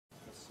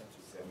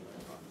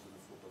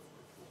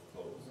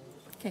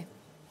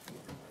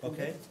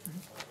Okay.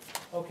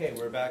 Okay,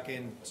 we're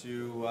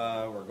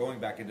going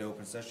back into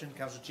open session.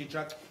 Councilor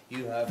Chichuk,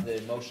 you have the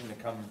motion to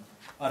come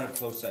out of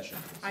closed session.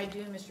 I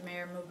do, Mr.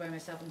 Mayor, moved by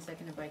myself and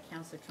seconded by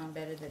Councilor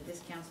Trombetta that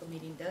this council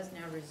meeting does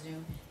now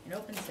resume in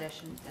open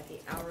session at the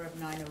hour of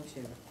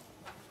 9:02.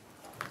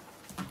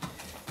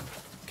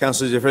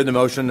 Councilors, you've heard the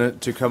motion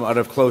to come out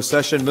of closed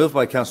session, moved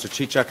by Councilor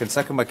Chichuk and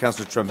seconded by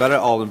Councilor Trombetta.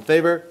 All in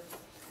favor?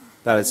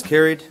 That is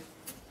carried.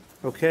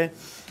 Okay.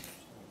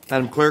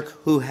 Madam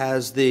Clerk, who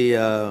has the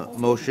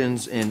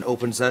motions in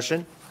open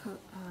session?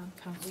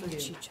 Councilor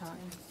Chichuk,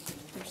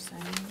 they're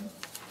signing.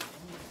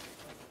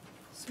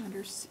 So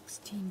under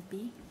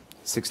 16B.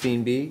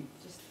 16B.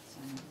 Just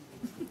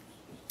sign.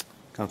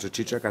 Councilor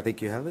Chichuk, I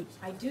think you have it.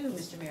 I do,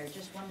 Mr. Mayor,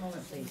 just one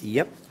moment, please.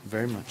 Yep,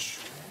 very much.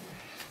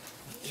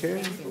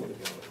 Okay. Thank you.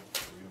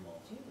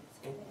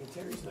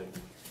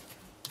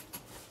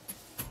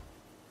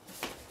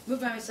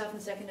 Moved by myself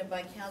and seconded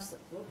by Councilor,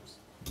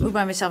 Moved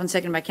by myself and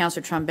seconded by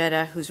Councilor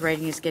Trombetta, whose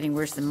writing is getting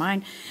worse than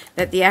mine,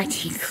 that the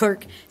acting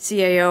clerk,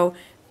 CAO,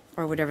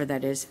 or whatever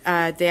that is,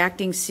 the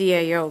acting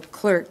CAO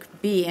clerk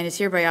be and is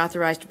hereby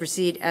authorized to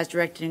proceed as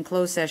directed in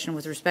closed session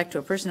with respect to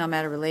a personnel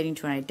matter relating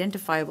to an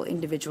identifiable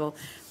individual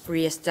for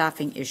a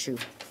staffing issue.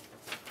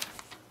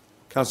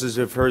 Councilors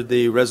have heard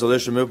the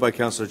resolution moved by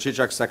Councilor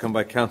Chichuk, seconded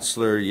by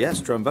Councilor,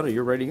 yes, Trombetta,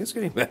 your writing is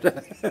getting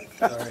better.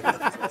 Sorry,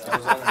 I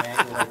was on an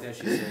angle like that,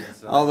 she said.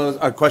 So. All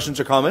those, questions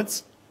or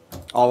comments?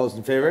 All those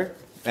in favor?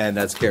 And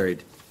that's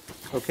carried.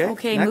 Okay.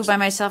 Okay, next. moved by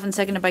myself and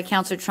seconded by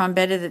Councilor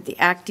Trombetta that the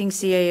acting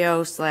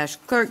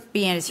CAO/clerk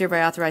be and is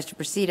hereby authorized to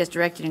proceed as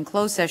directed in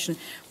closed session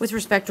with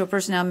respect to a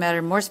personnel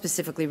matter, more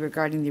specifically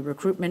regarding the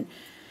recruitment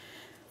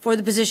for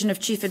the position of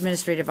Chief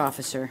Administrative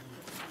Officer.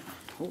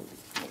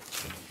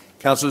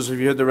 Councilors, have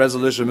you heard the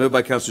resolution moved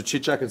by Councilor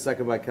Chichuk and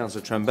seconded by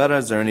Councilor Trombetta?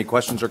 Is there any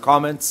questions or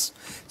comments?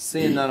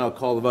 Seeing none, I'll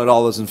call the vote.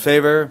 All those in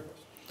favor?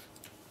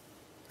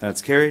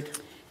 That's carried.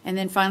 And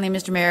then finally,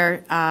 Mr.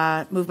 Mayor,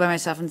 moved by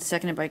myself and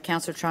seconded by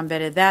Councilor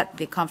Trombetta that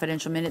the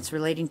confidential minutes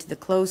relating to the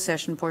closed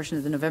session portion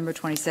of the November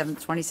 27th,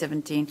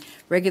 2017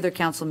 regular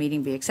council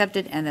meeting be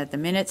accepted and that the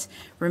minutes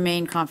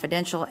remain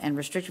confidential and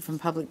restricted from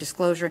public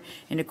disclosure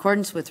in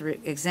accordance with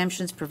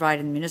exemptions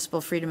provided in the Municipal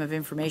Freedom of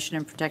Information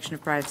and Protection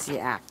of Privacy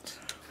Act.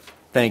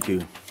 Thank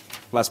you.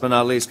 Last but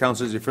not least,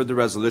 Councilors, you've heard the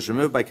resolution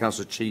moved by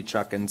Councilor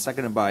Chichuk and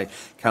seconded by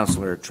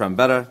Councilor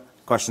Trombetta.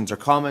 Questions or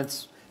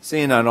comments?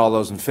 Seeing none, all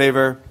those in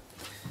favor?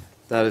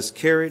 That is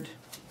carried.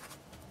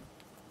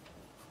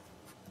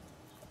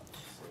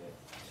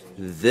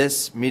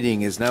 This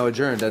meeting is now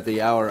adjourned at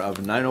the hour of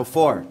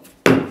 9:04.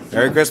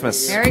 Merry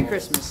Christmas. Merry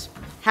Christmas.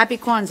 Happy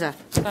Kwanzaa.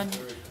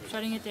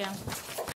 Shutting it down.